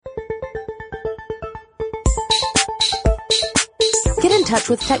Get in touch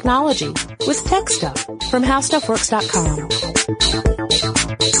with technology with Tech Stuff from HowStuffWorks.com.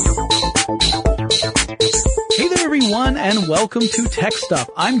 Hey there, everyone, and welcome to Tech Stuff.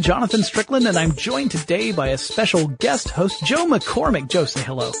 I'm Jonathan Strickland, and I'm joined today by a special guest host, Joe McCormick. Joe, say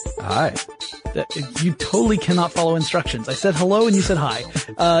hello. Hi. You totally cannot follow instructions. I said hello and you said hi.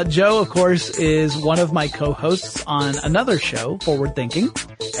 Joe, of course, is one of my co-hosts on another show, Forward Thinking.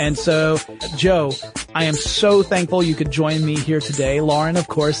 And so, Joe, I am so thankful you could join me here today. Lauren, of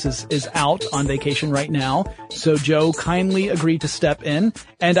course, is out on vacation right now. So Joe kindly agreed to step in.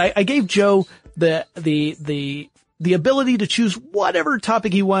 And I gave Joe the ability to choose whatever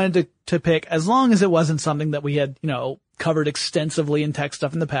topic he wanted to pick, as long as it wasn't something that we had, covered extensively in Tech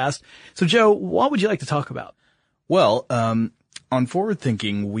Stuff in the past. So Joe, what would you like to talk about? Well, on Forward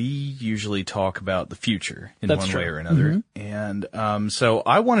Thinking, we usually talk about the future in one way or another. Mm-hmm. And so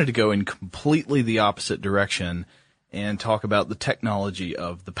I wanted to go in completely the opposite direction and talk about the technology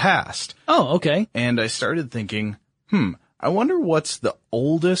of the past. Oh, okay. And I started thinking, I wonder what's the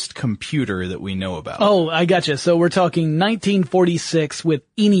oldest computer that we know about. Oh, I gotcha. So we're talking 1946 with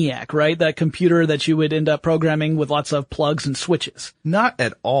ENIAC, right? That computer that you would end up programming with lots of plugs and switches. Not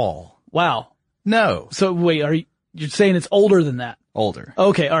at all. Wow. No. So wait, you're saying it's older than that? Older.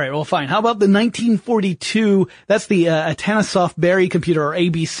 Okay, alright, well fine. How about the 1942, that's the Atanasoff Berry computer, or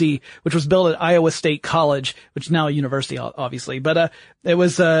ABC, which was built at Iowa State College, which is now a university, obviously. But it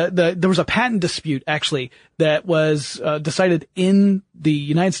was, there was a patent dispute, actually, that was decided in the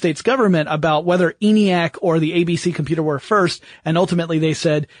United States government about whether ENIAC or the ABC computer were first, and ultimately they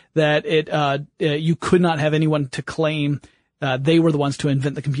said that you could not have anyone to claim they were the ones to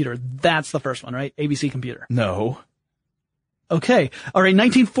invent the computer. That's the first one, right? ABC computer. No. Okay. All right.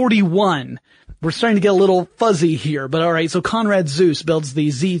 1941. We're starting to get a little fuzzy here, but all right. So Konrad Zuse builds the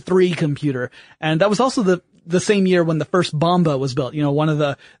Z3 computer. And that was also the same year when the first Bomba was built. One of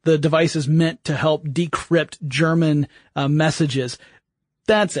the devices meant to help decrypt German messages.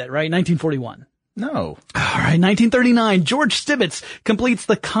 That's it, right? 1941. No. All right, 1939, George Stibitz completes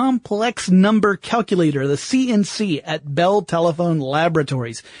the complex number calculator, the CNC, at Bell Telephone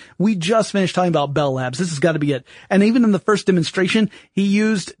Laboratories. We just finished talking about Bell Labs. This has got to be it. And even in the first demonstration, he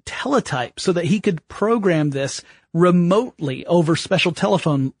used teletype so that he could program this remotely over special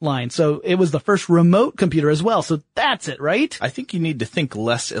telephone lines. So it was the first remote computer as well. So that's it, right? I think you need to think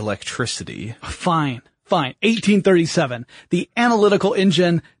less electricity. Fine. 1837. The analytical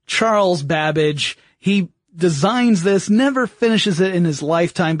engine, Charles Babbage. He designs this, never finishes it in his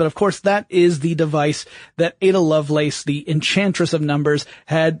lifetime, but of course that is the device that Ada Lovelace, the enchantress of numbers,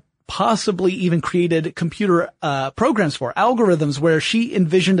 had possibly even created computer programs for, algorithms, where she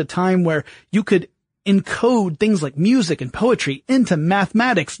envisioned a time where you could encode things like music and poetry into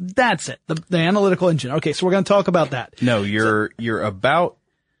mathematics. That's it. The analytical engine. Okay, so we're going to talk about that. No, you're about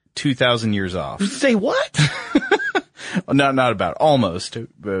 2,000 years off. Say what? Not about, almost,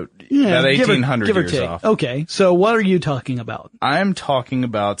 about 1,800 give or years take. off. Okay, so what are you talking about? I'm talking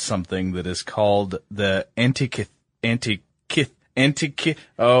about something that is called the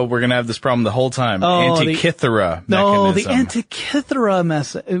we're gonna have this problem the whole time. Antikythera mechanism. No, the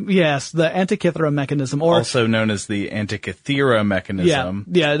Antikythera yes, the Antikythera mechanism, or also known as the Antikythera mechanism.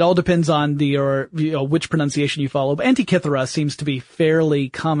 Yeah, it all depends on which pronunciation you follow. But Antikythera seems to be fairly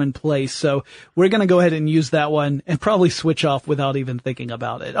commonplace, so we're gonna go ahead and use that one and probably switch off without even thinking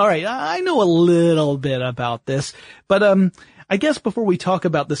about it. All right, I know a little bit about this, but I guess before we talk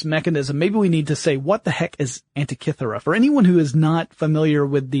about this mechanism, maybe we need to say, what the heck is Antikythera? For anyone who is not familiar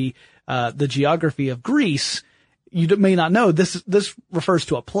with the geography of Greece, you may not know, this refers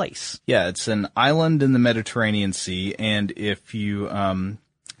to a place. Yeah, it's an island in the Mediterranean Sea, and if you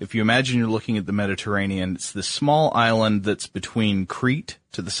imagine you're looking at the Mediterranean, it's this small island that's between Crete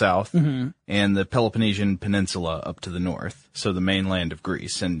to the south and the Peloponnesian Peninsula up to the north, so the mainland of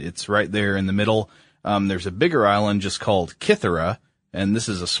Greece, and it's right there in the middle. There's a bigger island just called Kythera, and this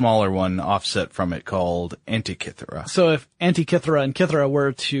is a smaller one offset from it called Antikythera. So if Antikythera and Kythera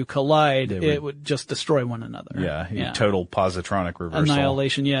were to collide, it would just destroy one another. Yeah. Total positronic reversal.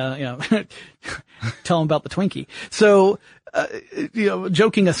 Annihilation, yeah. Tell them about the Twinkie. So,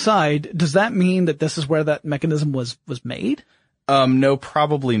 joking aside, does that mean that this is where that mechanism was made? No,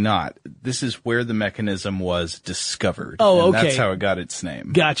 probably not. This is where the mechanism was discovered. Oh, and okay. That's how it got its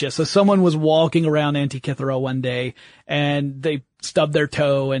name. Gotcha. So someone was walking around Antikythera one day and they stubbed their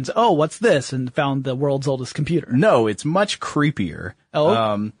toe and said, oh, what's this? And found the world's oldest computer. No, it's much creepier.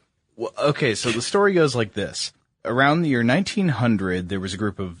 Oh. Okay, so the story goes like this. Around the year 1900, there was a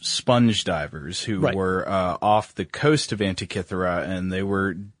group of sponge divers who were off the coast of Antikythera, and they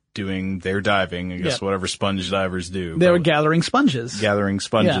were doing their diving, I guess whatever sponge divers do. They were gathering sponges. Gathering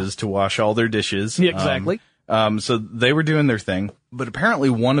sponges to wash all their dishes. Yeah, exactly. So they were doing their thing, but apparently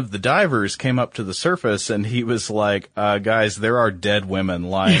one of the divers came up to the surface and he was like, guys, there are dead women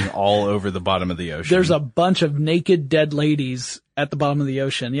lying all over the bottom of the ocean. There's a bunch of naked dead ladies at the bottom of the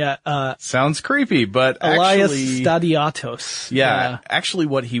ocean. Yeah. Sounds creepy, but Elias actually, Stadiatos. Yeah, actually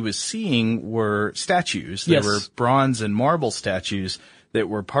what he was seeing were statues. There were bronze and marble statues that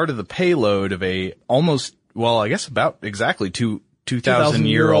were part of the payload of a almost, well, I guess about exactly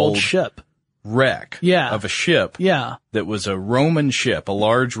 2,000-year-old ship. Wreck of a ship that was a Roman ship, a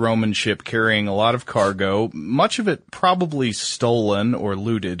large Roman ship carrying a lot of cargo, much of it probably stolen or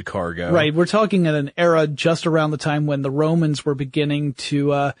looted cargo. Right. We're talking at an era just around the time when the Romans were beginning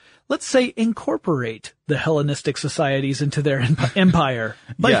to, let's say, incorporate the Hellenistic societies into their empire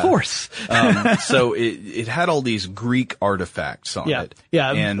by force. So it had all these Greek artifacts on it.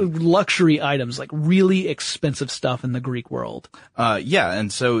 Yeah. And luxury items, like really expensive stuff in the Greek world.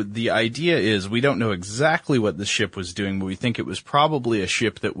 And so the idea is we don't know exactly what the ship was doing, but we think it was probably a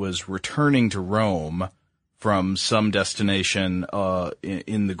ship that was returning to Rome from some destination,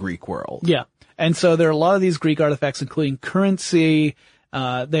 in the Greek world. Yeah. And so there are a lot of these Greek artifacts, including currency.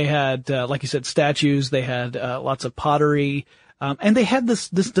 They had, like you said, statues. They had, lots of pottery. And they had this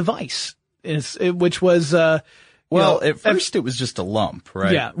device, which was, at first it was just a lump,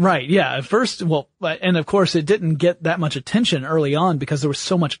 right? Yeah, right. Yeah. At first, and of course it didn't get that much attention early on because there was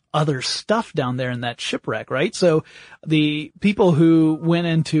so much other stuff down there in that shipwreck, right? So the people who went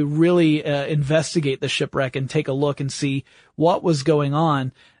in to really, investigate the shipwreck and take a look and see what was going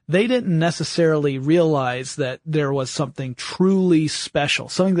on, they didn't necessarily realize that there was something truly special,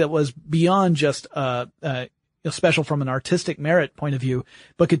 something that was beyond just, special from an artistic merit point of view,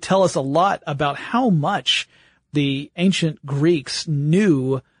 but could tell us a lot about how much the ancient Greeks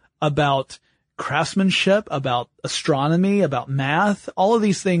knew about craftsmanship, about astronomy, about math. All of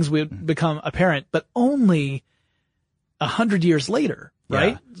these things would become apparent, but only 100 years later,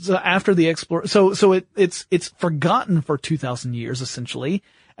 right? Yeah. So after the it's forgotten for 2,000 years essentially.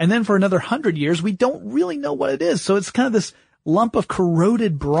 And then for another 100 years, we don't really know what it is. So it's kind of this lump of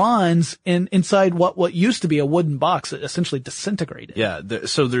corroded bronze inside what used to be a wooden box that essentially disintegrated. Yeah.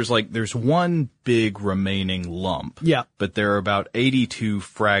 So there's one big remaining lump. Yeah. But there are about 82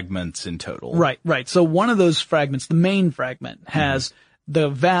 fragments in total. Right. So one of those fragments, the main fragment, has the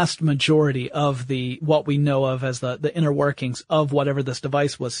vast majority of what we know of as the inner workings of whatever this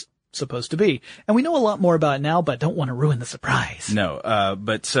device was supposed to be. And we know a lot more about it now, but don't want to ruin the surprise. No.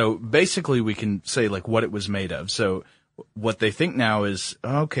 But so basically we can say like what it was made of. So what they think now is,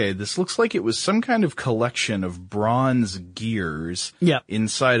 okay, this looks like it was some kind of collection of bronze gears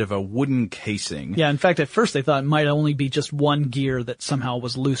inside of a wooden casing. Yeah, in fact, at first they thought it might only be just one gear that somehow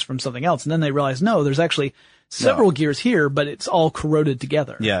was loose from something else. And then they realized, no, there's actually several gears here, but it's all corroded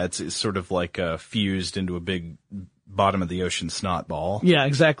together. Yeah, it's sort of like fused into a big bottom of the ocean snot ball. Yeah,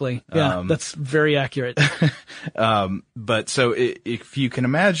 exactly. Yeah, that's very accurate. But so if you can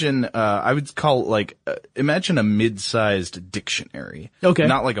imagine, I would call it imagine a mid-sized dictionary. Okay.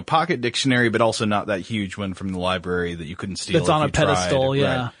 Not like a pocket dictionary, but also not that huge one from the library that you couldn't steal. That's on a pedestal,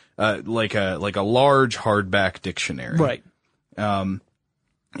 yeah. Right. Like a large hardback dictionary. Right.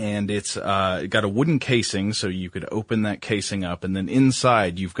 And it's, got a wooden casing, so you could open that casing up, and then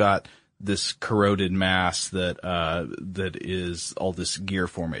inside you've got this corroded mass that is all this gear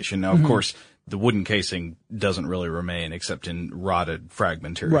formation. Now, of course, the wooden casing doesn't really remain except in rotted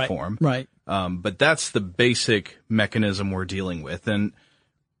fragmentary form. Right. But that's the basic mechanism we're dealing with. And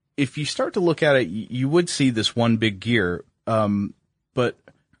if you start to look at it, you would see this one big gear. But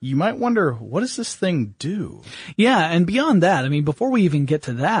you might wonder, what does this thing do? Yeah, and beyond that, I mean, before we even get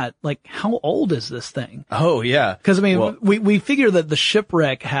to that, how old is this thing? Oh, yeah. Because, I mean, we figure that the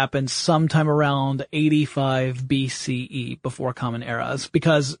shipwreck happened sometime around 85 BCE, before Common Eras,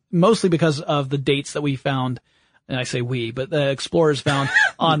 mostly because of the dates that we found, and I say we, but the explorers found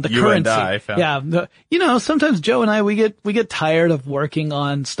on the you currency. And I found. Yeah, sometimes Joe and I, we get tired of working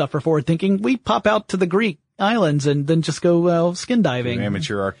on stuff for forward thinking. We pop out to the Greek islands and then just go skin diving.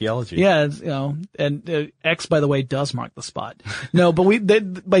 Amateur archaeology. Yeah, and X, by the way, does mark the spot. No, but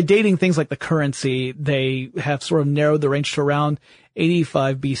by dating things like the currency, they have sort of narrowed the range to around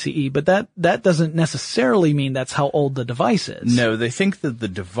 85 BCE, but that doesn't necessarily mean that's how old the device is. No, they think that the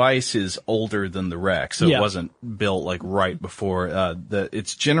device is older than the wreck, so it wasn't built right before.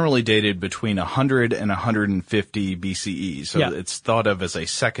 It's generally dated between 100 and 150 BCE, so it's thought of as a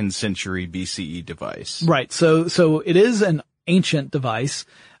 2nd century BCE device. Right. So it is an ancient device.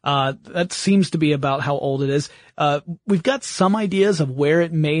 That seems to be about how old it is. We've got some ideas of where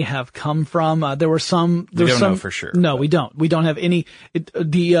it may have come from. We don't know for sure. No, we don't. We don't have any.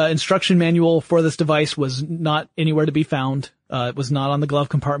 The instruction manual for this device was not anywhere to be found. It was not on the glove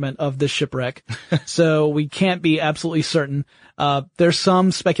compartment of this shipwreck. So we can't be absolutely certain. There's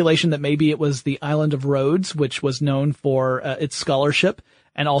some speculation that maybe it was the island of Rhodes, which was known for its scholarship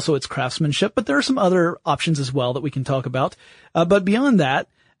and also its craftsmanship. But there are some other options as well that we can talk about. But beyond that,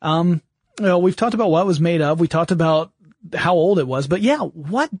 we've talked about what it was made of. We talked about how old it was, but yeah,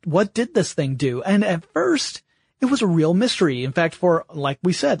 what did this thing do? And at first, it was a real mystery. In fact, for, like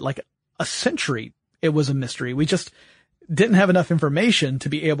we said, like a century, it was a mystery. We just didn't have enough information to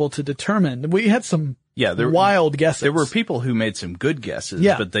be able to determine. We had some wild guesses. There were people who made some good guesses,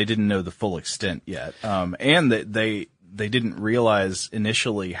 but they didn't know the full extent yet. And they didn't realize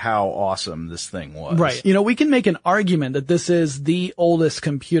initially how awesome this thing was. Right. We can make an argument that this is the oldest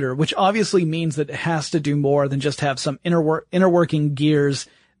computer, which obviously means that it has to do more than just have some inner working gears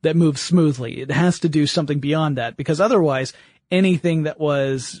that move smoothly. It has to do something beyond that, because otherwise anything that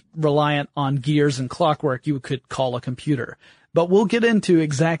was reliant on gears and clockwork you could call a computer. But we'll get into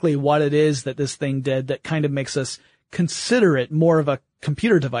exactly what it is that this thing did that kind of makes us consider it more of a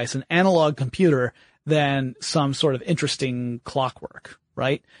computer device, an analog computer, than some sort of interesting clockwork,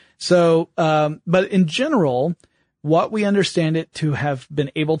 right? So, but in general, what we understand it to have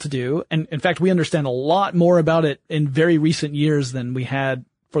been able to do, and in fact, we understand a lot more about it in very recent years than we had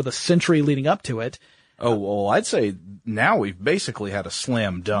for the century leading up to it. Oh, well, I'd say now we've basically had a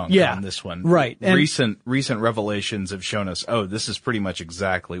slam dunk on this one. Right. And recent revelations have shown us, this is pretty much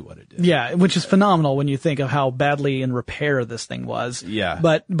exactly what it did. Yeah, which is phenomenal when you think of how badly in repair this thing was. Yeah.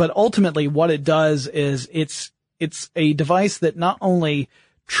 But ultimately what it does is it's a device that not only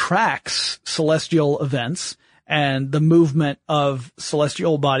tracks celestial events and the movement of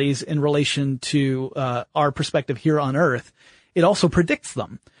celestial bodies in relation to our perspective here on Earth, it also predicts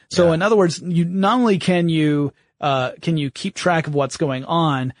them. So in other words, not only can you keep track of what's going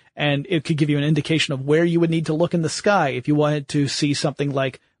on, and it could give you an indication of where you would need to look in the sky if you wanted to see something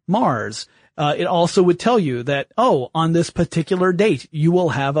like Mars. It also would tell you that, on this particular date, you will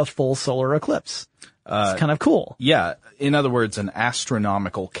have a full solar eclipse. It's kind of cool. Yeah. In other words, an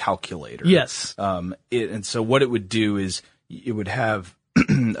astronomical calculator. Yes. And so what it would do is it would have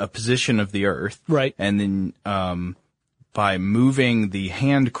a position of the Earth. Right. And then, by moving the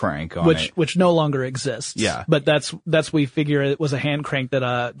hand crank on it. Which no longer exists. Yeah. But that's we figure it was a hand crank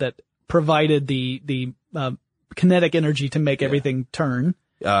that provided the kinetic energy to make everything turn.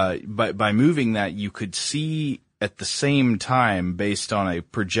 By moving that, you could see at the same time, based on a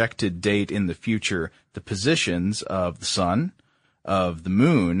projected date in the future, the positions of the sun, of the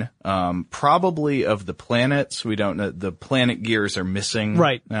moon, probably of the planets. We don't know. The planet gears are missing.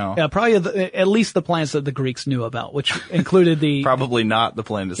 Right. Now. Yeah, probably at least the planets that the Greeks knew about, which included the... Probably not the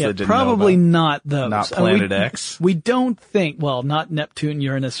planets they didn't know about. Probably not those. Not Planet X. We don't think, not Neptune,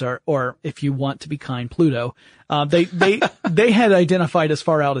 Uranus, or if you want to be kind, Pluto. They had identified as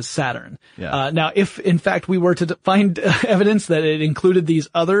far out as Saturn. Yeah. Now, if in fact we were to find evidence that it included these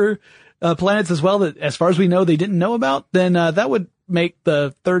other planets as well that, as far as we know, they didn't know about, then that would make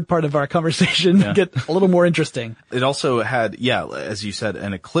the third part of our conversation get a little more interesting. It also had, as you said,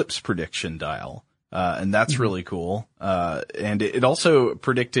 an eclipse prediction dial, and that's really cool. And it also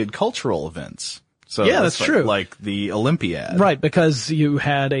predicted cultural events. So that's true. Like the Olympiad. Right, because you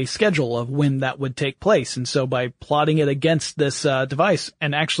had a schedule of when that would take place. And so by plotting it against this device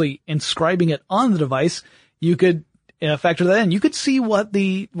and actually inscribing it on the device, you could factor that in. You could see what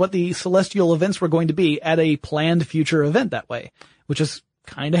the celestial events were going to be at a planned future event that way, which is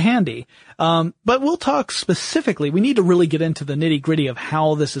kind of handy. But we'll talk specifically. We need to really get into the nitty-gritty of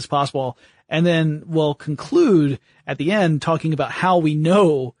how this is possible, and then we'll conclude at the end talking about how we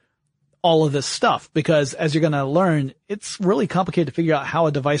know all of this stuff, because as you're going to learn, it's really complicated to figure out how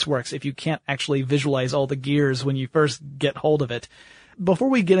a device works if you can't actually visualize all the gears when you first get hold of it. Before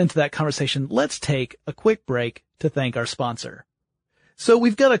we get into that conversation, let's take a quick break to thank our sponsor. So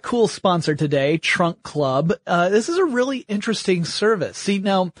we've got a cool sponsor today, Trunk Club. This is a really interesting service. See,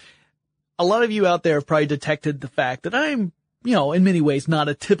 now, a lot of you out there have probably detected the fact that I'm, in many ways not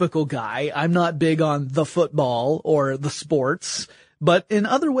a typical guy. I'm not big on the football or the sports, but in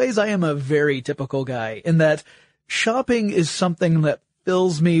other ways I am a very typical guy in that shopping is something that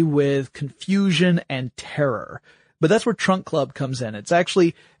fills me with confusion and terror. But that's where Trunk Club comes in. It's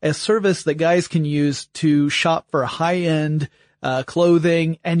actually a service that guys can use to shop for high-end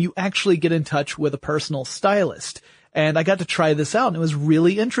clothing, and you actually get in touch with a personal stylist. And I got to try this out, and it was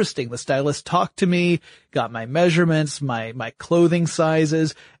really interesting. The stylist talked to me, got my measurements, my clothing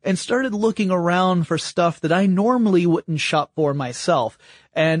sizes, and started looking around for stuff that I normally wouldn't shop for myself,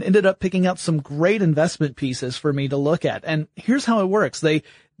 and ended up picking out some great investment pieces for me to look at. And here's how it works. They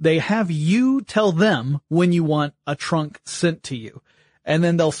have you tell them when you want a trunk sent to you. And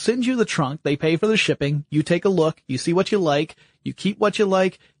then they'll send you the trunk. They pay for the shipping. You take a look. You see what you like. You keep what you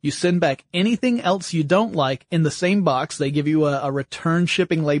like. You send back anything else you don't like in the same box. They give you a return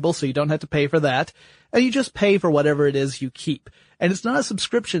shipping label so you don't have to pay for that. And you just pay for whatever it is you keep. And it's not a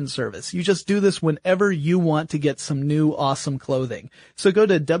subscription service. You just do this whenever you want to get some new awesome clothing. So go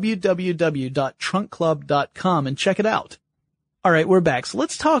to www.trunkclub.com and check it out. All right, we're back. So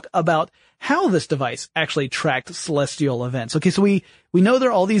let's talk about how this device actually tracked celestial events. Okay, so we know there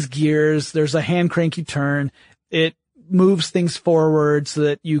are all these gears. There's a hand crank you turn. It moves things forward so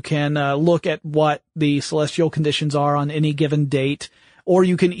that you can look at what the celestial conditions are on any given date. Or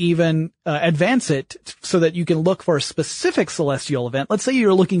you can even advance it so that you can look for a specific celestial event. Let's say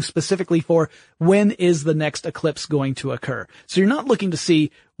you're looking specifically for when is the next eclipse going to occur. So you're not looking to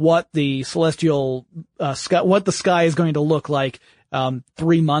see what the celestial sky, what the sky is going to look like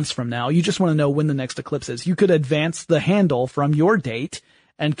 3 months from now. You just want to know when the next eclipse is. You could advance the handle from your date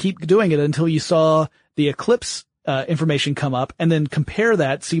and keep doing it until you saw the eclipse information come up, and then compare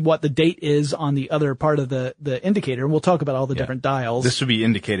that, see what the date is on the other part of the indicator. And we'll talk about all the different dials. This would be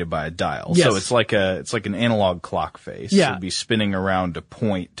indicated by a dial. Yes. So it's like an analog clock face. Yeah. It'd be spinning around a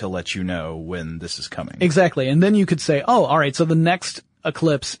point to let you know when this is coming. Exactly. And then you could say, oh, all right, so the next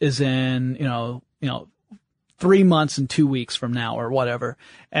eclipse is in, 3 months and 2 weeks from now or whatever.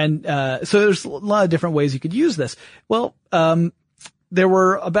 And, so there's a lot of different ways you could use this. Well, there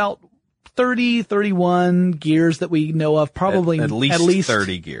were about 31 gears that we know of, probably at least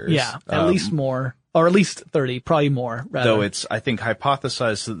 30 gears. Yeah, at least more, or at least 30, probably more, rather. Though it's, I think,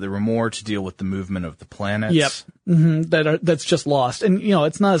 hypothesized that there were more to deal with the movement of the planets. Yep. Mm-hmm. That's just lost. And,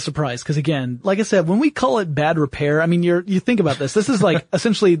 it's not a surprise, because again, like I said, when we call it bad repair, I mean, you think about this. This is like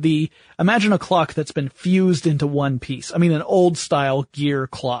essentially imagine a clock that's been fused into one piece. I mean, an old style gear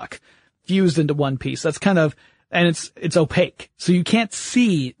clock fused into one piece. That's kind of, and it's opaque. So you can't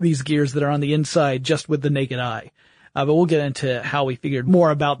see these gears that are on the inside just with the naked eye. But we'll get into how we figured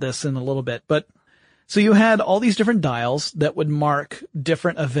more about this in a little bit. But so you had all these different dials that would mark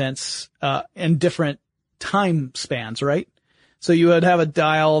different events, and different time spans, right? So you would have a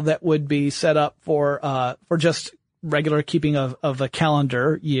dial that would be set up for just regular keeping of a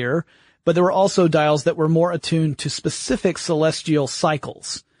calendar year. But there were also dials that were more attuned to specific celestial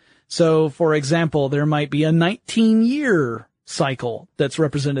cycles. So, for example, there might be a 19-year cycle that's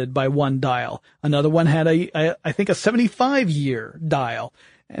represented by one dial. Another one had I think a 75-year dial.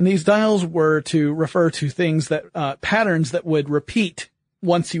 And these dials were to refer to things that, patterns that would repeat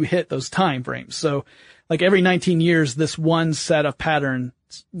once you hit those time frames. So, like every 19 years, this one set of patterns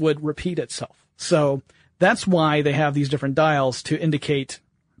would repeat itself. So, that's why they have these different dials to indicate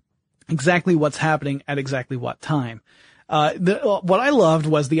exactly what's happening at exactly what time. What I loved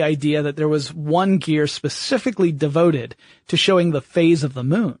was the idea that there was one gear specifically devoted to showing the phase of the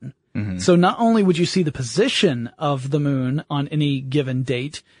moon. Mm-hmm. So not only would you see the position of the moon on any given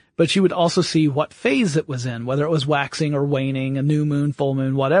date, but you would also see what phase it was in, whether it was waxing or waning, a new moon, full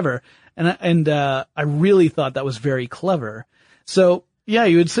moon, whatever. And I really thought that was very clever. So yeah,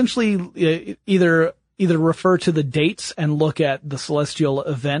 you would essentially either refer to the dates and look at the celestial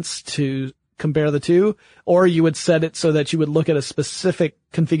events to compare the two, or you would set it so that you would look at a specific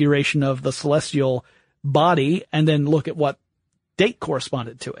configuration of the celestial body and then look at what date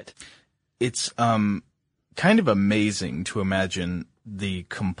corresponded to it. It's kind of amazing to imagine the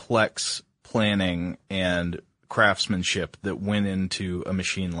complex planning and craftsmanship that went into a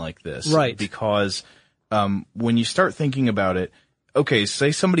machine like this. Right. Because when you start thinking about it, okay,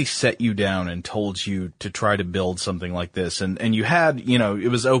 say somebody set you down and told you to try to build something like this, and you had, it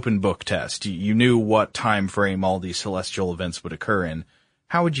was open book test. You knew what time frame all these celestial events would occur in.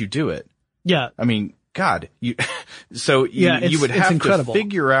 How would you do it? Yeah. I mean, God, you would have to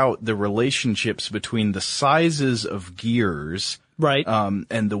figure out the relationships between the sizes of gears, right,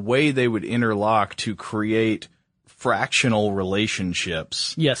 and the way they would interlock to create fractional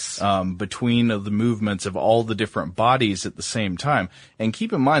relationships, yes, between the movements of all the different bodies at the same time. And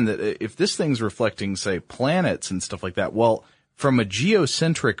keep in mind that if this thing's reflecting, say, planets and stuff like that, well, from a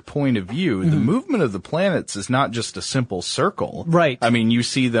geocentric point of view, the movement of the planets is not just a simple circle. Right. I mean, you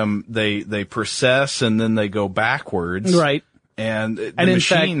see them, they precess and then they go backwards. Right. And the in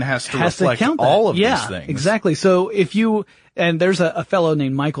machine fact, has to reflect count that. all of Yeah, these things. Exactly. So and there's a fellow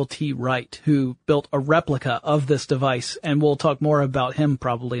named Michael T. Wright who built a replica of this device, and we'll talk more about him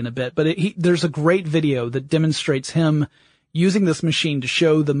probably in a bit. But there's a great video that demonstrates him using this machine to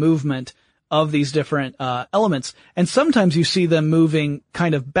show the movement of these different elements. And sometimes you see them moving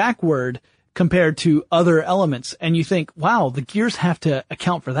kind of backward compared to other elements. And you think, wow, the gears have to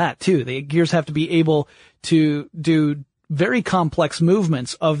account for that too. The gears have to be able to do very complex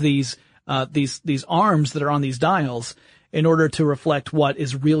movements of these arms that are on these dials in order to reflect what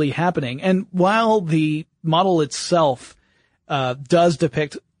is really happening. And while the model itself does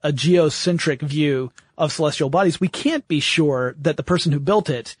depict a geocentric view of celestial bodies, we can't be sure that the person who built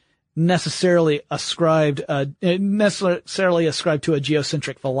it necessarily ascribed to a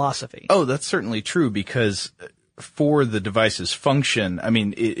geocentric philosophy. Oh, that's certainly true, because for the device's function, I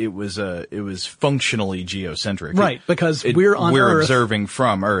mean, it was functionally geocentric. Right, because we're on We're Earth. observing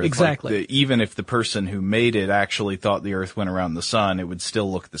from Earth. Exactly. Like even if the person who made it actually thought the Earth went around the sun, it would still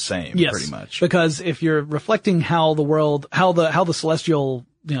look the same, Yes, pretty much. because if you're reflecting how the celestial,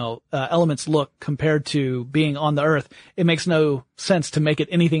 elements look compared to being on the Earth, it makes no sense to make it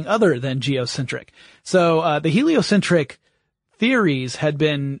anything other than geocentric. So, the heliocentric theories had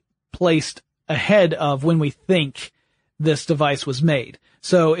been placed ahead of when we think this device was made.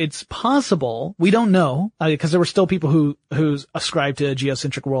 So it's possible, we don't know, because there were still people who ascribed to a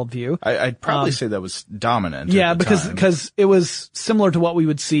geocentric worldview. I'd probably say that was dominant. Yeah, at the time. because it was similar to what we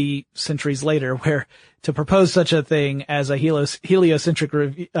would see centuries later, where to propose such a thing as a heliocentric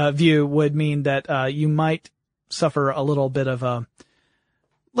view would mean that you might suffer a little bit of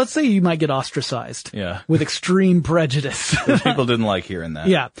let's say you might get ostracized. Yeah. With extreme prejudice. People didn't like hearing that.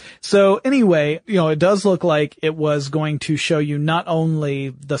 Yeah. So anyway, it does look like it was going to show you not only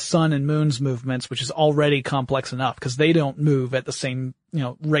the sun and moon's movements, which is already complex enough because they don't move at the same,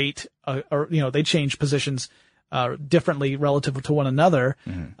 rate, or they change positions differently relative to one another.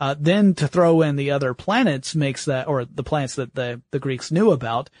 Mm-hmm. Then to throw in the other planets makes that, or the planets that the Greeks knew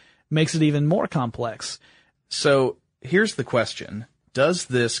about, makes it even more complex. So here's the question. Does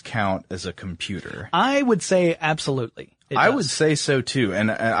this count as a computer? I would say absolutely. I would say so too. And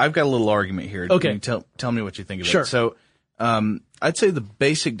I've got a little argument here. Okay. Tell me what you think of Sure. it. So, I'd say the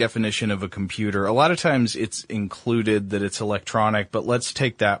basic definition of a computer, a lot of times it's included that it's electronic, but let's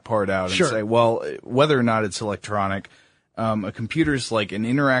take that part out and Sure. say, well, whether or not it's electronic, a computer is like an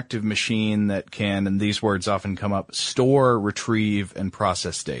interactive machine that can, and these words often come up, store, retrieve, and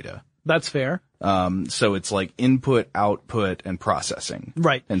process data. That's fair. So it's like input, output, and processing.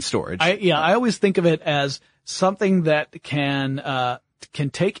 Right. And storage. I always think of it as something that can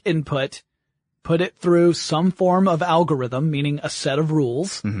take input, put it through some form of algorithm, meaning a set of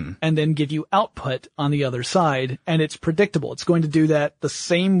rules, Mm-hmm. and then give you output on the other side, and it's predictable. It's going to do that the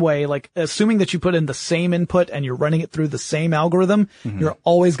same way, like assuming that you put in the same input and you're running it through the same algorithm, Mm-hmm. you're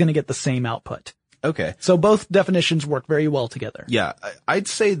always going to get the same output. Okay. So both definitions work very well together. Yeah, I'd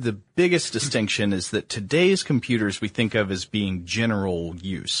say the biggest distinction is that today's computers we think of as being general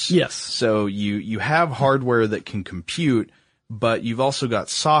use. Yes. So you have hardware that can compute, but you've also got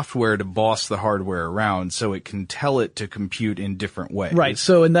software to boss the hardware around so it can tell it to compute in different ways. Right.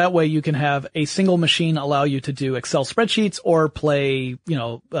 So in that way, you can have a single machine allow you to do Excel spreadsheets or play,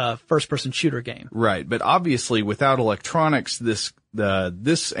 first-person shooter game. Right. But obviously without electronics, this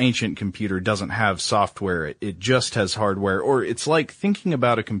ancient computer doesn't have software. It just has hardware, or it's like thinking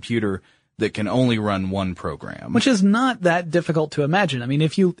about a computer that can only run one program. Which is not that difficult to imagine. I mean,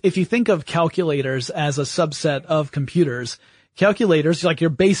 if you think of calculators as a subset of computers, calculators, like your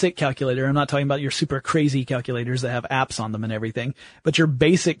basic calculator, I'm not talking about your super crazy calculators that have apps on them and everything, but your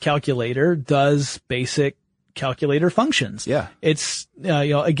basic calculator does basic calculator functions. Yeah. It's,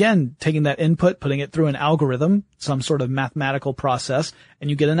 again, taking that input, putting it through an algorithm, some sort of mathematical process, and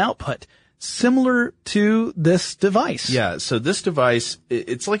you get an output. Similar to this device. Yeah, so this device,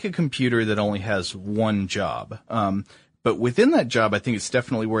 it's like a computer that only has one job. But within that job, I think it's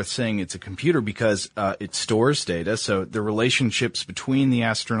definitely worth saying it's a computer because it stores data. So the relationships between the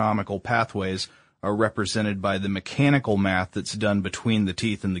astronomical pathways are represented by the mechanical math that's done between the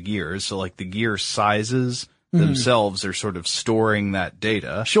teeth and the gears. So like the gear sizes themselves are sort of storing that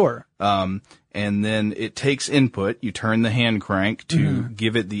data. Sure. And then it takes input. You turn the hand crank to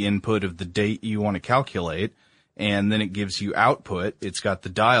give it the input of the date you want to calculate. And then it gives you output. It's got the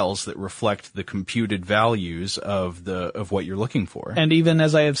dials that reflect the computed values of what you're looking for. And even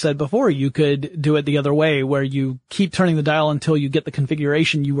as I have said before, you could do it the other way where you keep turning the dial until you get the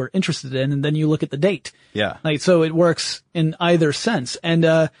configuration you were interested in, and then you look at the date. Yeah. So it works in either sense.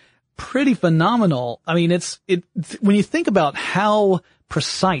 And, pretty phenomenal. I mean, when you think about how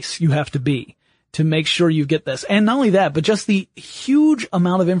precise you have to be to make sure you get this, and not only that, but just the huge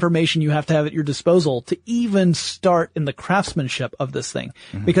amount of information you have to have at your disposal to even start in the craftsmanship of this thing.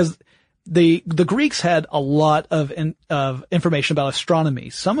 Because the Greeks had a lot of information about astronomy.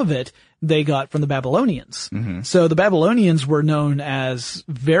 Some of it they got from the Babylonians. So the Babylonians were known as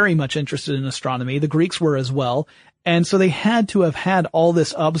very much interested in astronomy. The Greeks were as well. And so they had to have had all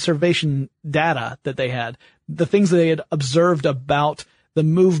this observation data that they had, the things that they had observed about the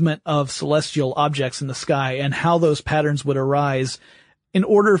movement of celestial objects in the sky and how those patterns would arise in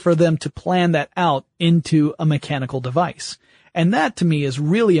order for them to plan that out into a mechanical device. And that to me is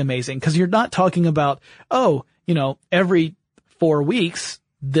really amazing, because you're not talking about, every 4 weeks,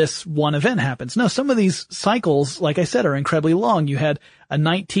 this one event happens. No, some of these cycles, like I said, are incredibly long. You had a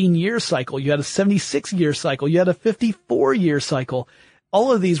 19-year cycle. You had a 76-year cycle. You had a 54-year cycle.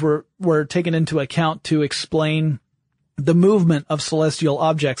 All of these were taken into account to explain the movement of celestial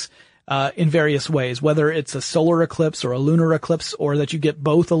objects in various ways, whether it's a solar eclipse or a lunar eclipse, or that you get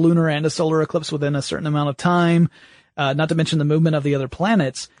both a lunar and a solar eclipse within a certain amount of time, not to mention the movement of the other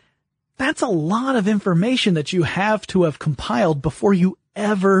planets. That's a lot of information that you have to have compiled before you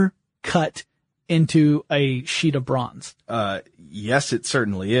ever cut into a sheet of bronze. Yes, it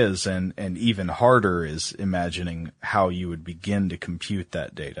certainly is. And even harder is imagining how you would begin to compute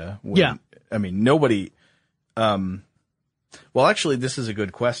that data. I mean, nobody, well, actually, this is a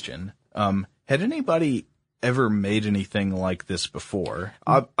good question. Had anybody ever made anything like this before?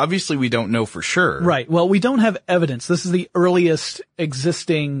 Obviously, we don't know for sure. Right. Well, we don't have evidence. This is the earliest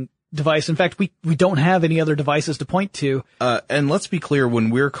existing device. In fact, we don't have any other devices to point to. And let's be clear, when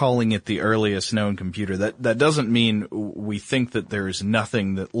we're calling it the earliest known computer, that doesn't mean we think that there's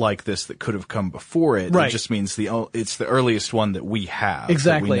nothing that like this that could have come before it. Right. It just means it's the earliest one that we have.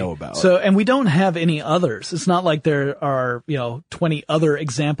 Exactly. That we know about. So, and we don't have any others. It's not like there are, 20 other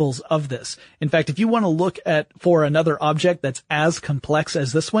examples of this. In fact, if you want to look for another object that's as complex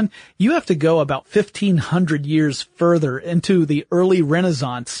as this one, you have to go about 1,500 years further into the early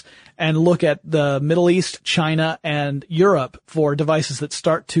Renaissance and look at the Middle East, China, and Europe for devices that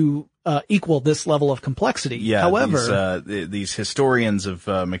start to equal this level of complexity. Yeah, however, these historians of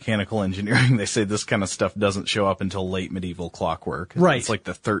mechanical engineering, they say this kind of stuff doesn't show up until late medieval clockwork. Right. It's like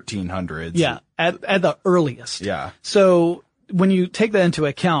the 1300s. Yeah, at the earliest. Yeah. So when you take that into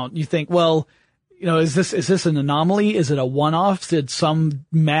account, you think, well, is this an anomaly? Is it a one-off? Did some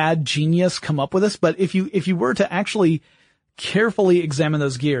mad genius come up with this? But if you were to actually carefully examine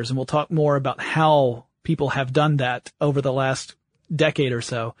those gears, and we'll talk more about how people have done that over the last decade or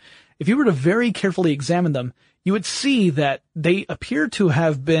so. If you were to very carefully examine them, you would see that they appear to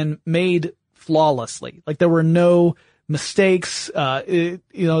have been made flawlessly. Like there were no mistakes. A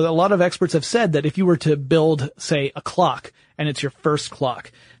lot of experts have said that if you were to build, say, a clock, and it's your first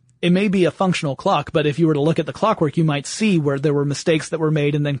clock, it may be a functional clock, but if you were to look at the clockwork, you might see where there were mistakes that were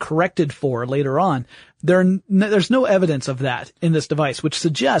made and then corrected for later on. There's no evidence of that in this device, which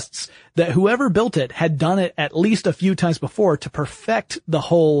suggests that whoever built it had done it at least a few times before to perfect the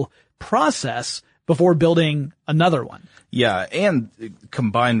whole process before building another one. Yeah, and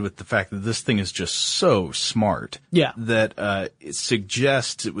combined with the fact that this thing is just so smart, yeah, that it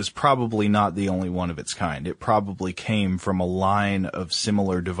suggests it was probably not the only one of its kind. It probably came from a line of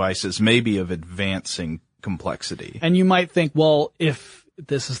similar devices, maybe of advancing complexity. And you might think, well, if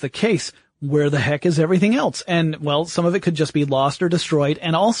this is the case, where the heck is everything else? And, well, some of it could just be lost or destroyed.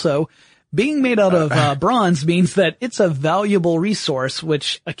 And also, being made out of bronze means that it's a valuable resource,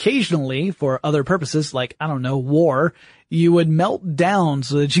 which occasionally, for other purposes, like, war, you would melt down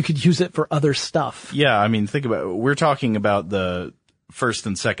so that you could use it for other stuff. Yeah, I mean, think about it. We're talking about the 1st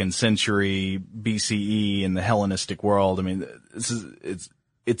and 2nd century BCE in the Hellenistic world. I mean,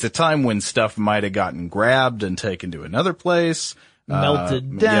 it's a time when stuff might have gotten grabbed and taken to another place.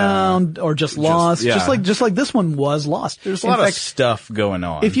 Melted down, or just lost, just like this one was lost. There's a lot of stuff going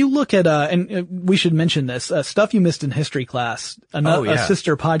on. If you look at, and we should mention this, Stuff You Missed in History Class, a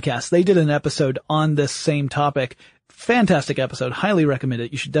sister podcast, they did an episode on this same topic. Fantastic episode. Highly recommend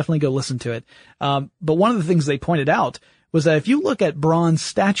it. You should definitely go listen to it. But one of the things they pointed out was that if you look at bronze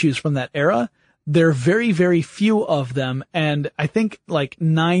statues from that era, there are very, very few of them. And I think like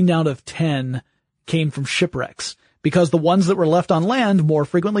 9 out of 10 came from shipwrecks, because the ones that were left on land more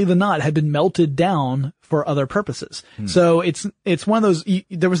frequently than not had been melted down for other purposes. So it's one of those,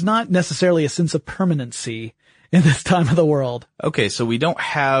 there was not necessarily a sense of permanency in this time of the world. Okay, so we don't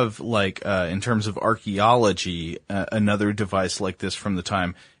have, in terms of archaeology, another device like this from the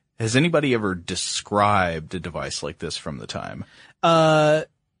time. Has anybody ever described a device like this from the time?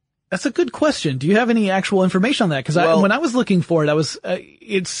 That's a good question. Do you have any actual information on that? Because when I was looking for it,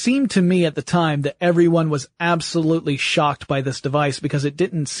 it seemed to me at the time that everyone was absolutely shocked by this device because it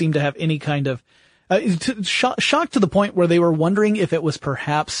didn't seem to have any kind of, shocked to the point where they were wondering if it was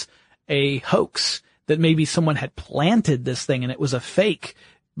perhaps a hoax, that maybe someone had planted this thing and it was a fake.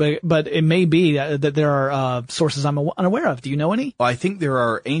 But it may be that there are sources I'm unaware of. Do you know any? Well, I think there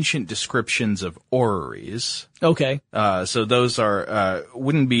are ancient descriptions of orreries. Okay. So those are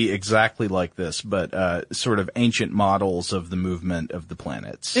wouldn't be exactly like this, but sort of ancient models of the movement of the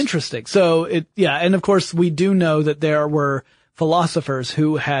planets. Interesting. So and of course we do know that there were philosophers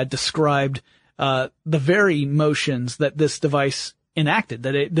who had described the very motions that this device enacted.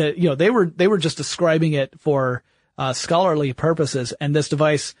 They were just describing it for scholarly purposes, and this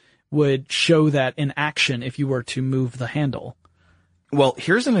device would show that in action if you were to move the handle. Well,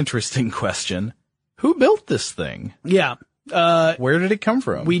 here's an interesting question. Who built this thing? Yeah. Where did it come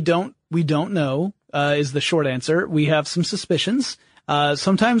from? We don't know, is the short answer. We have some suspicions.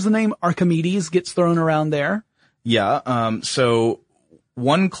 Sometimes the name Archimedes gets thrown around there. Yeah. So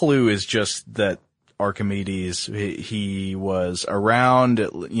one clue is just that Archimedes, he was around,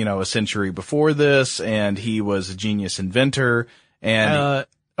 a century before this, and he was a genius inventor, and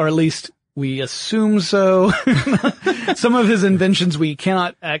or at least we assume so. Some of his inventions we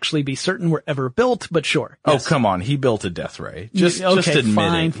cannot actually be certain were ever built, but sure. Yes. Oh, come on. He built a death ray. Just admit it.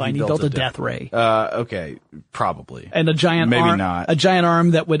 Fine. He built a death ray. Okay. Probably. And a giant Maybe arm. not. A giant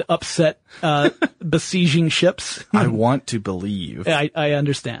arm that would upset, besieging ships. I want to believe. I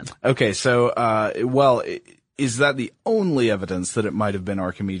understand. Okay. So, is that the only evidence that it might have been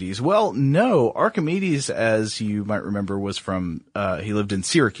Archimedes? Well, no. Archimedes, as you might remember, was from, he lived in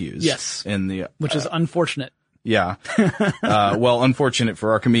Syracuse. Yes. Which is unfortunate. Yeah. Unfortunate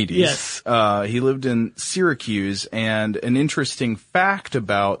for Archimedes. Yes. He lived in Syracuse, and an interesting fact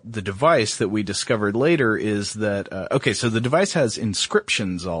about the device that we discovered later is that, so the device has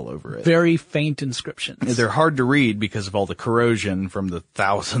inscriptions all over it. Very faint inscriptions. They're hard to read because of all the corrosion from the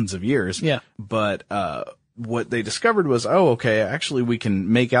thousands of years. Yeah. But, what they discovered was, actually we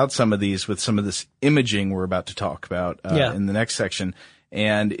can make out some of these with some of this imaging we're about to talk about, in the next section.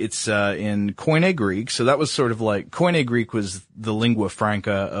 And it's, in Koine Greek. So that was sort of like, Koine Greek was the lingua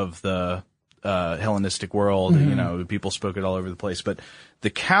franca of the, Hellenistic world. Mm-hmm. People spoke it all over the place. But the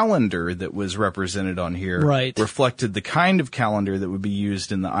calendar that was represented on here reflected the kind of calendar that would be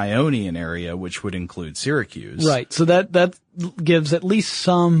used in the Ionian area, which would include Syracuse. Right. So that gives at least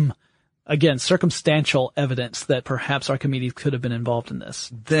some, again, circumstantial evidence that perhaps Archimedes could have been involved in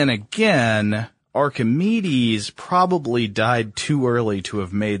this. Then again, Archimedes probably died too early to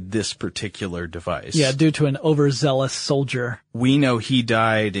have made this particular device. Yeah, due to an overzealous soldier. We know he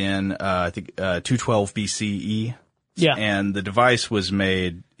died in, 212 BCE. Yeah. And the device was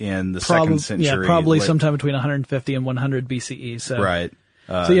made in the second century. Yeah, probably sometime between 150 and 100 BCE. So. Right.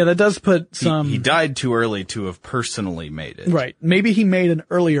 That does put some... He died too early to have personally made it. Right. Maybe he made an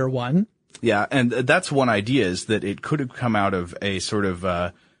earlier one. Yeah, and that's one idea, is that it could have come out of a sort of,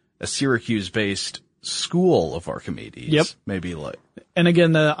 a Syracuse-based school of Archimedes. Yep. Maybe like. And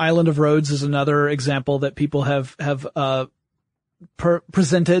again, the island of Rhodes is another example that people have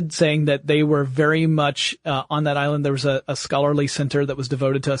presented, saying that they were very much, on that island. There was a scholarly center that was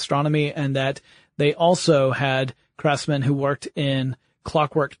devoted to astronomy, and that they also had craftsmen who worked in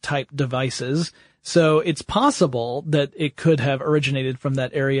clockwork type devices. So it's possible that it could have originated from that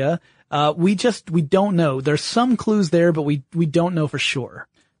area. We don't know. There's some clues there, but we don't know for sure.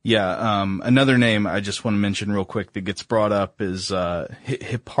 Yeah, another name I just want to mention real quick that gets brought up is,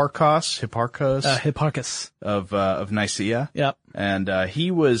 Hipparchus. Hipparchus. Of Nicaea. Yep. And, he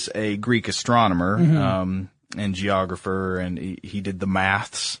was a Greek astronomer, and geographer, and he did the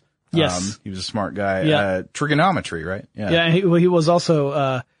maths. Yes. He was a smart guy. Yeah. Trigonometry, right? Yeah. Yeah, he was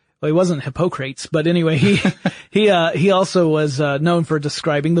also, he wasn't Hippocrates, but anyway, he also was, known for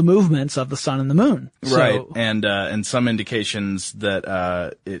describing the movements of the sun and the moon. Right. And some indications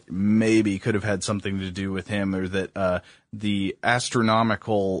that, it maybe could have had something to do with him, or that, the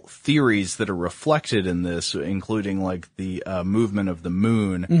astronomical theories that are reflected in this, including like the, movement of the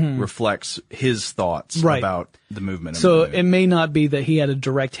moon, reflects his thoughts about the movement of the moon. So it may not be that he had a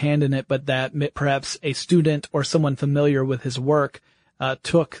direct hand in it, but that perhaps a student or someone familiar with his work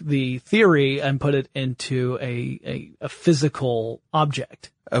took the theory and put it into a physical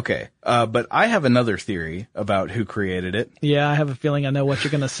object. Okay. But I have another theory about who created it. Yeah, I have a feeling I know what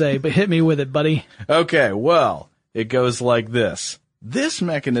you're going to say, but hit me with it, buddy. Okay. Well, it goes like this. This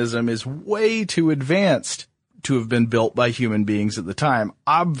mechanism is way too advanced to have been built by human beings at the time.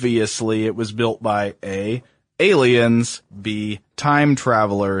 Obviously, it was built by a aliens, B, time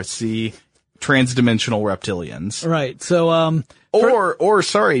traveler, C, transdimensional reptilians. Right. So,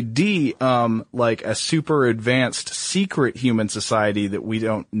 Sorry, D, like a super advanced secret human society that we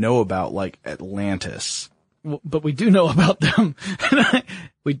don't know about, like Atlantis. but we do know about them.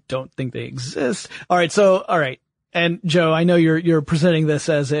 We don't think they exist. All right. And Joe, I know you're presenting this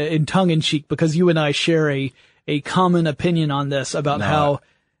as in tongue in cheek because you and I share a common opinion on this about how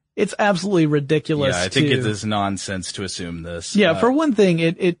it's absolutely ridiculous. Yeah, I think it is nonsense to assume this. Yeah, for one thing,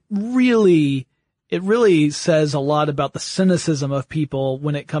 it really says a lot about the cynicism of people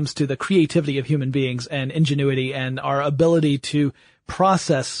when it comes to the creativity of human beings and ingenuity and our ability to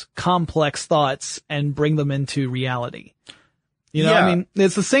process complex thoughts and bring them into reality. You know, Yeah. I mean,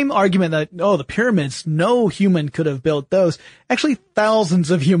 it's the same argument that, the pyramids, no human could have built those. Actually, thousands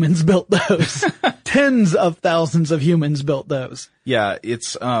of humans built those. Tens of thousands of humans built those. Yeah,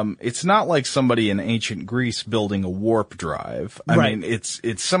 it's not like somebody in ancient Greece building a warp drive. I Right. mean,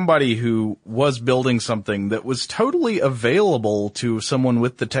 it's somebody who was building something that was totally available to someone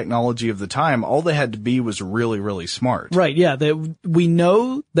with the technology of the time. All they had to be was really, really smart. Right, yeah. We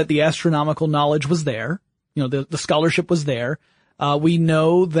know that the astronomical knowledge was there. You know, the scholarship was there. We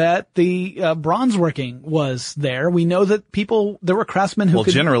know that the bronze working was there. We know that there were craftsmen who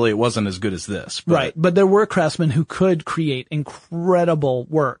could... generally it wasn't as good as this. But Right, but there were craftsmen who could create incredible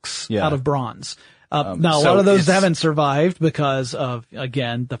works out of bronze. Now, a so lot of those it's- haven't survived because of,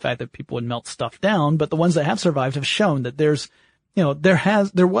 again, the fact that people would melt stuff down, but the ones that have survived have shown that there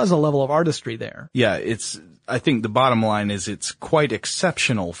was a level of artistry there. Yeah, I think the bottom line is it's quite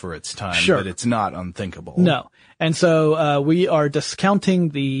exceptional for its time, Sure. but it's not unthinkable. No. And so, we are discounting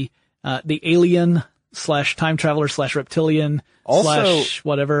the alien / time traveler / reptilian Also, /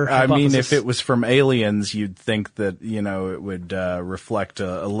 whatever. I mean, hypothesis. if it was from aliens, you'd think that, it would reflect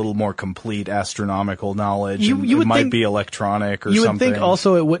a little more complete astronomical knowledge. You and would it might think- be electronic or you would something. think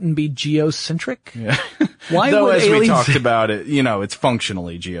also it wouldn't be geocentric. Yeah. Why Though, would as we aliens... talked about it, it's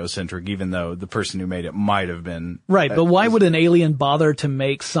functionally geocentric, even though the person who made it might have been. Right, but why would an alien bother to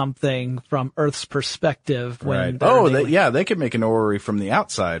make something from Earth's perspective when Right. they're Oh, an alien? yeah, they could make an orrery from the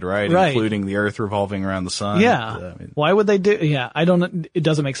outside, right? Right. Including the Earth revolving around the sun. Yeah. I mean, Why would they do? Yeah, I don't. It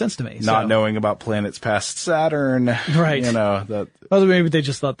doesn't make sense to me. not so. knowing about planets past Saturn. Right. That. Well, maybe they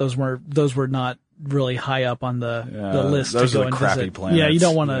just thought those were not really high up on the list those to go are the and crappy visit. planets. Yeah, you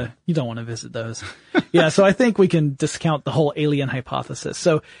don't want to visit those. Yeah, so I think we can discount the whole alien hypothesis.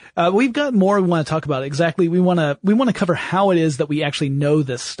 So we've got more we want to talk about. Exactly, we want to cover how it is that we actually know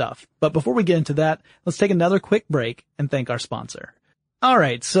this stuff. But before we get into that, let's take another quick break and thank our sponsor. All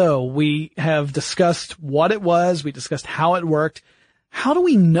right, so we have discussed what it was. We discussed how it worked. How do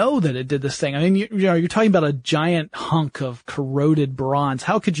we know that it did this thing? I mean, you're talking about a giant hunk of corroded bronze.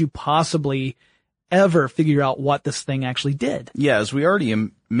 How could you possibly ever figure out what this thing actually did? Yeah, as we already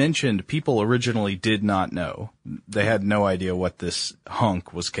mentioned, people originally did not know. They had no idea what this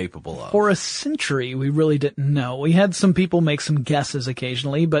hunk was capable of. For a century, we really didn't know. We had some people make some guesses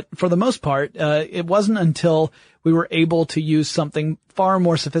occasionally, but for the most part, it wasn't until we were able to use something far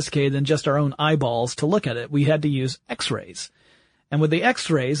more sophisticated than just our own eyeballs to look at it. We had to use X-rays. And with the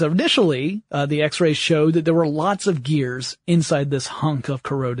X-rays, initially, the X-rays showed that there were lots of gears inside this hunk of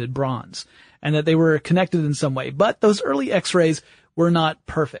corroded bronze, and that they were connected in some way. But those early X-rays were not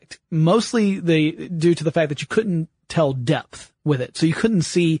perfect. Mostly due to the fact that you couldn't tell depth with it. So you couldn't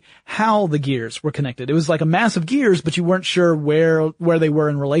see how the gears were connected. It was like a mass of gears, but you weren't sure where they were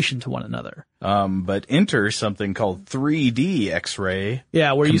in relation to one another. But enter something called 3D X-ray.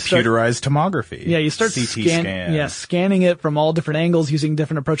 Yeah, where you start computerized tomography. Yeah, you start CT scan. scanning it from all different angles using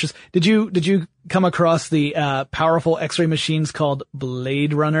different approaches. Did you come across the powerful X-ray machines called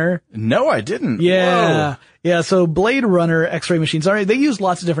Blade Runner? No, I didn't. Yeah. Whoa. Yeah, so Blade Runner X-ray machines, they use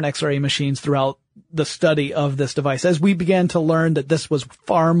lots of different X-ray machines throughout the study of this device. As we began to learn that this was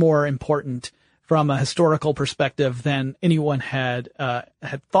far more important from a historical perspective than anyone had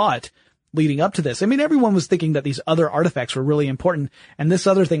thought leading up to this. I mean, everyone was thinking that these other artifacts were really important, and this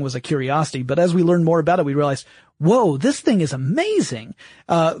other thing was a curiosity. But as we learned more about it, we realized, whoa, this thing is amazing.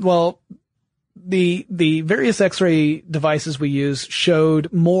 The various X-ray devices we use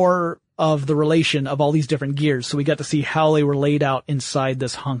showed more of the relation of all these different gears. So we got to see how they were laid out inside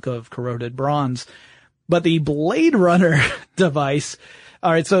this hunk of corroded bronze. But the Blade Runner device,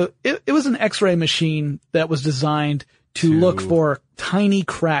 all right, so it was an X-ray machine that was designed to look for tiny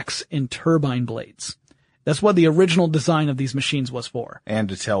cracks in turbine blades. That's what the original design of these machines was for. And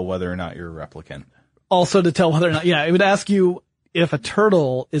to tell whether or not you're a replicant. Also to tell whether or not, it would ask you, if a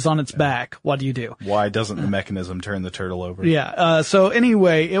turtle is on its back, what do you do? Why doesn't the mechanism turn the turtle over? Yeah. So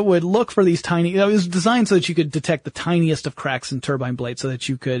anyway, it would look for these tiny, it was designed so that you could detect the tiniest of cracks in turbine blades so that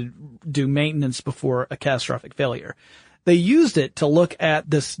you could do maintenance before a catastrophic failure. They used it to look at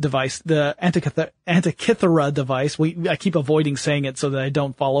this device, the Antikythera device. I keep avoiding saying it so that I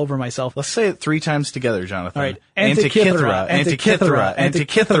don't fall over myself. Let's say it 3 times together, Jonathan. All right. Antikythera.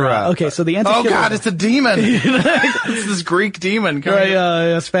 Okay, so the Antikythera. Oh God, it's a demon. It's this Greek demon. Right,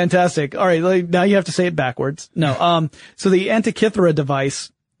 that's fantastic. All right, now you have to say it backwards. No, so the Antikythera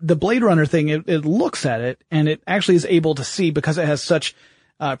device, the Blade Runner thing, it looks at it and it actually is able to see, because it has such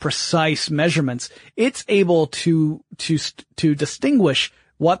precise measurements, it's able to distinguish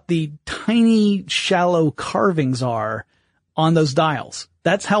what the tiny shallow carvings are on those dials.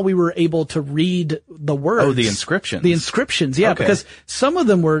 That's how we were able to read the words. Oh, the inscriptions. The inscriptions, yeah, okay. Because some of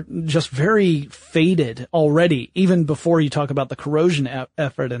them were just very faded already, even before you talk about the corrosion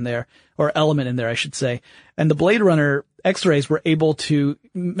effort in there, or element in there, I should say. And the Blade Runner X-rays were able to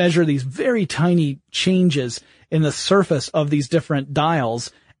measure these very tiny changes in the surface of these different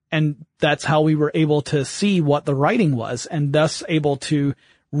dials. And that's how we were able to see what the writing was, and thus able to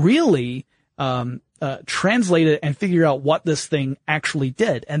really, translate it and figure out what this thing actually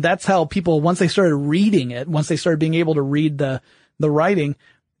did. And that's how people, once they started reading it, once they started being able to read the writing,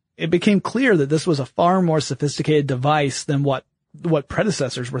 it became clear that this was a far more sophisticated device than what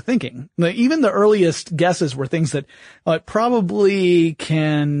predecessors were thinking. Even the earliest guesses were things that probably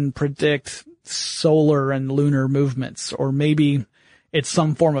can predict solar and lunar movements, or maybe it's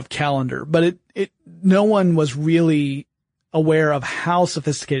some form of calendar, but no one was really aware of how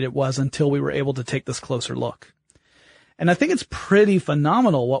sophisticated it was until we were able to take this closer look. And I think it's pretty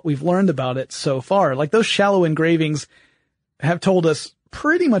phenomenal what we've learned about it so far. Like, those shallow engravings have told us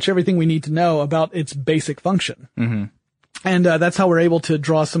pretty much everything we need to know about its basic function. Mm-hmm. And that's how we're able to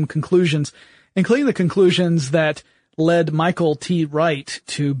draw some conclusions, including the conclusions that led Michael T. Wright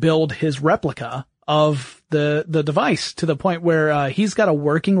to build his replica of the device, to the point where he's got a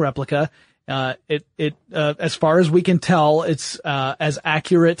working replica. As far as we can tell, it's as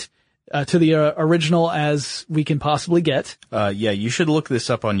accurate to the original as we can possibly get. Yeah, you should look this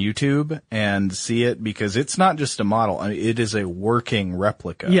up on YouTube and see it, because it's not just a model. I mean, it is a working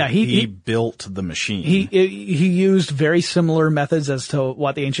replica. Yeah, he built the machine. He used very similar methods as to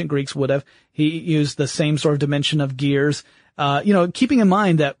what the ancient Greeks would have. He used the same sort of dimension of gears. Keeping in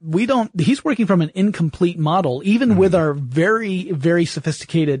mind that he's working from an incomplete model, even with our very, very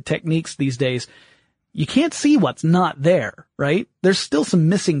sophisticated techniques these days. You can't see what's not there, right? There's still some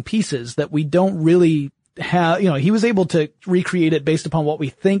missing pieces that we don't really have. He was able to recreate it based upon what we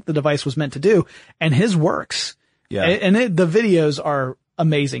think the device was meant to do, and his works. Yeah. And the videos are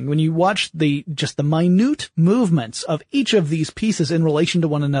amazing. When you watch just the minute movements of each of these pieces in relation to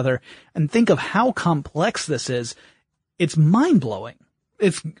one another, and think of how complex this is, it's mind-blowing.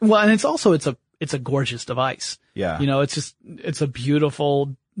 And it's a gorgeous device. Yeah. It's a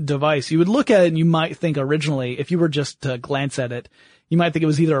beautiful device. You would look at it and you might think originally, if you were just to glance at it, you might think it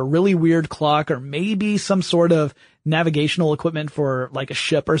was either a really weird clock or maybe some sort of navigational equipment for like a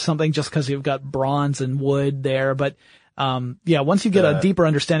ship or something, just because you've got bronze and wood there. But once you get a deeper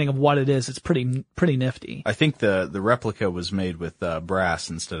understanding of what it is, it's pretty nifty. I think the replica was made with brass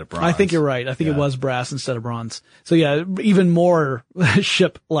instead of bronze. I think you're right. I think it was brass instead of bronze. So yeah, even more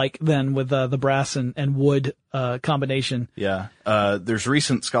ship-like than with the brass and wood combination. Yeah. There's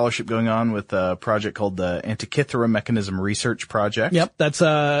recent scholarship going on with a project called the Antikythera Mechanism Research Project. Yep, that's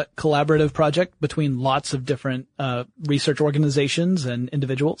a collaborative project between lots of different research organizations and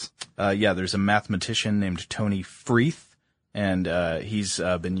individuals. There's a mathematician named Tony Freeth, and he's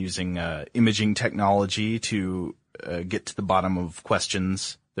been using imaging technology to get to the bottom of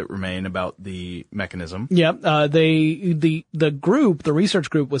questions that remain about the mechanism. Yep. The research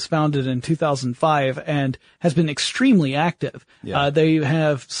group was founded in 2005 and has been extremely active. Yeah. They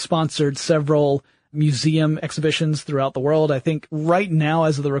have sponsored several museum exhibitions throughout the world. I think right now,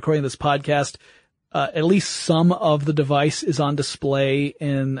 as of the recording of this podcast, at least some of the device is on display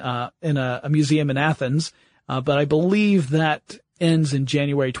in a museum in Athens. But I believe that ends in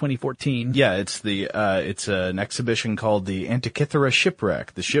January 2014. Yeah, it's an exhibition called the Antikythera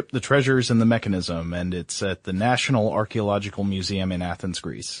Shipwreck, the ship, the treasures, and the mechanism, and it's at the National Archaeological Museum in Athens,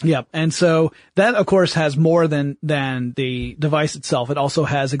 Greece. Yep. And so that, of course, has more than the device itself. It also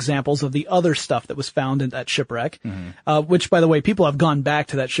has examples of the other stuff that was found in that shipwreck, which, by the way, people have gone back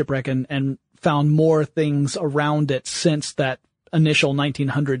to that shipwreck and found more things around it since that initial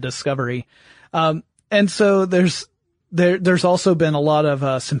 1900 discovery. And so there's also been a lot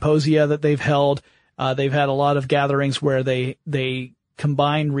of symposia that they've held. They've had a lot of gatherings where they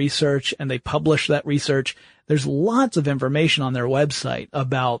combine research and they publish that research. There's lots of information on their website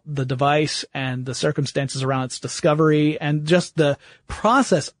about the device and the circumstances around its discovery and just the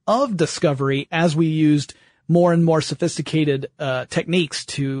process of discovery as we used more and more sophisticated techniques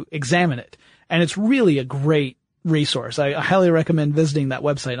to examine it. And it's really a great resource. I highly recommend visiting that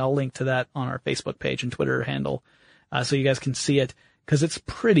website. I'll link to that on our Facebook page and Twitter handle so you guys can see it, because it's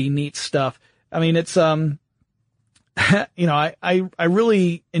pretty neat stuff. I mean, it's I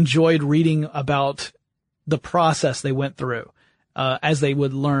really enjoyed reading about the process they went through, as they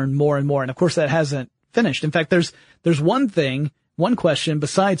would learn more and more. And of course that hasn't finished. In fact, there's one question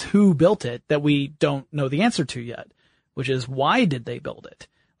besides who built it that we don't know the answer to yet, which is why did they build it?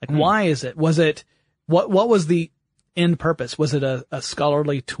 Like, why is it? Was it, what was the end purpose? Was it a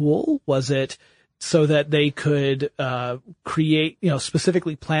scholarly tool? Was it so that they could, create,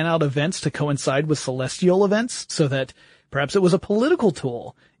 specifically plan out events to coincide with celestial events, so that perhaps it was a political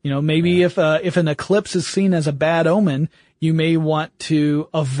tool? Maybe if an eclipse is seen as a bad omen, you may want to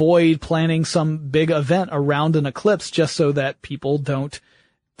avoid planning some big event around an eclipse just so that people don't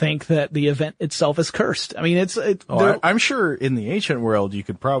think that the event itself is cursed. I mean, I'm sure in the ancient world you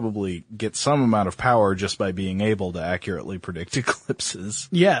could probably get some amount of power just by being able to accurately predict eclipses.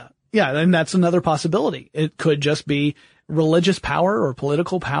 Yeah. Yeah. And that's another possibility. It could just be religious power or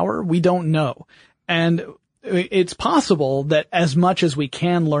political power. We don't know. And it's possible that as much as we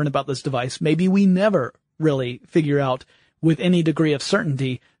can learn about this device, maybe we never really figure out with any degree of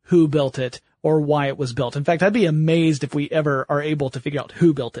certainty who built it or why it was built. In fact, I'd be amazed if we ever are able to figure out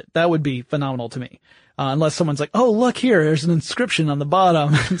who built it. That would be phenomenal to me. Unless someone's like, oh, look here, there's an inscription on the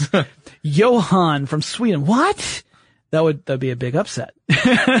bottom. Johann from Sweden. What? That'd be a big upset.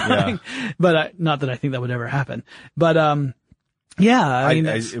 Yeah. But not that I think that would ever happen. But yeah, I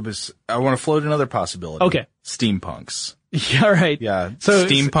want to float another possibility. Okay. Steampunks. Yeah, right. Yeah. So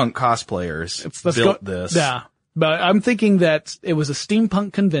steampunk cosplayers built this. Yeah. But I'm thinking that it was a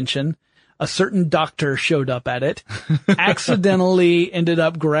steampunk convention. A certain doctor showed up at it, accidentally ended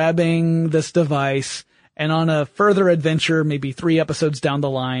up grabbing this device, and on a further adventure, maybe 3 episodes down the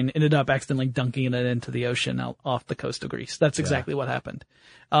line, ended up accidentally dunking it into the ocean out off the coast of Greece. That's exactly what happened.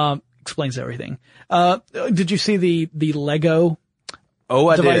 Explains everything. Did you see the Lego? Oh,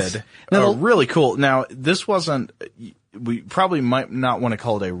 I device? did. Now, really cool. Now, this wasn't, we probably might not want to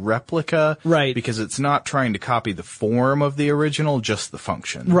call it a replica. Right. Because it's not trying to copy the form of the original, just the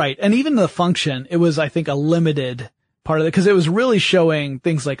function. Right. And even the function, it was, I think, a limited part of it, because it was really showing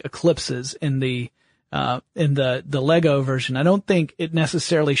things like eclipses in the Lego version. I don't think it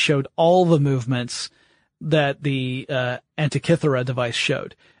necessarily showed all the movements that the Antikythera device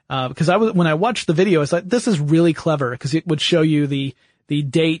showed. Because when I watched the video, I was like, this is really clever, because it would show you the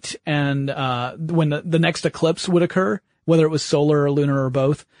date and when the next eclipse would occur, whether it was solar or lunar or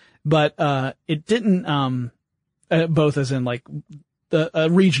both. But it didn't both as in like a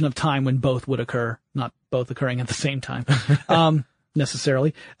region of time when both would occur, not both occurring at the same time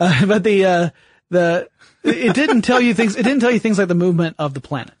necessarily. But it didn't tell you things. It didn't tell you things like the movement of the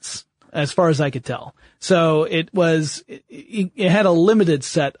planets, as far as I could tell. So it had a limited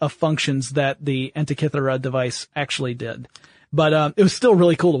set of functions that the Antikythera device actually did. But it was still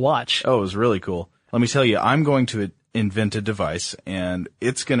really cool to watch. Oh, it was really cool. Let me tell you, I'm going to invent a device, and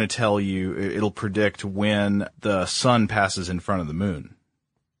it's going to tell you, it'll predict when the sun passes in front of the moon.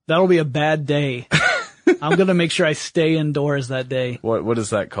 That'll be a bad day. I'm going to make sure I stay indoors that day. What is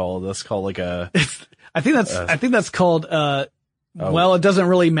that called? That's called like a... I think that's called, well, it doesn't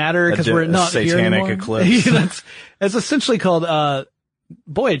really matter because we're not here anymore. Satanic eclipse. It's essentially called,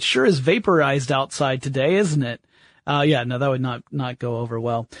 boy, it sure is vaporized outside today, isn't it? Yeah, no, that would not go over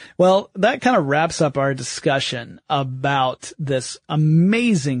well. Well, that kind of wraps up our discussion about this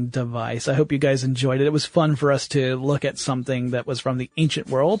amazing device. I hope you guys enjoyed it. It was fun for us to look at something that was from the ancient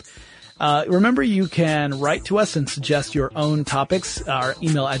world. Remember, you can write to us and suggest your own topics. Our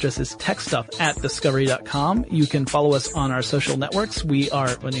email address is techstuff@discovery.com. You can follow us on our social networks. We are,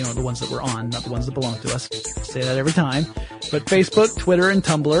 the ones that we're on, not the ones that belong to us. I say that every time. But Facebook, Twitter, and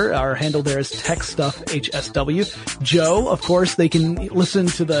Tumblr, our handle there is TechStuffHSW. Joe, of course, they can listen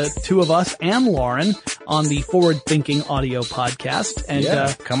to the two of us and Lauren on the Forward Thinking audio podcast. And,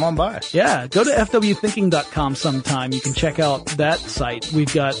 come on by. Yeah, go to fwthinking.com sometime. You can check out that site.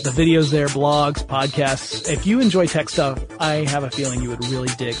 We've got the videos there, blogs, podcasts. If you enjoy tech stuff, I have a feeling you would really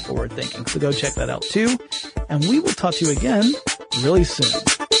dig Forward Thinking. So go check that out too. And we will talk to you again really soon.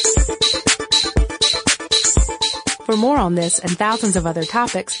 For more on this and thousands of other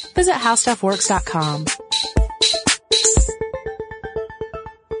topics, visit howstuffworks.com.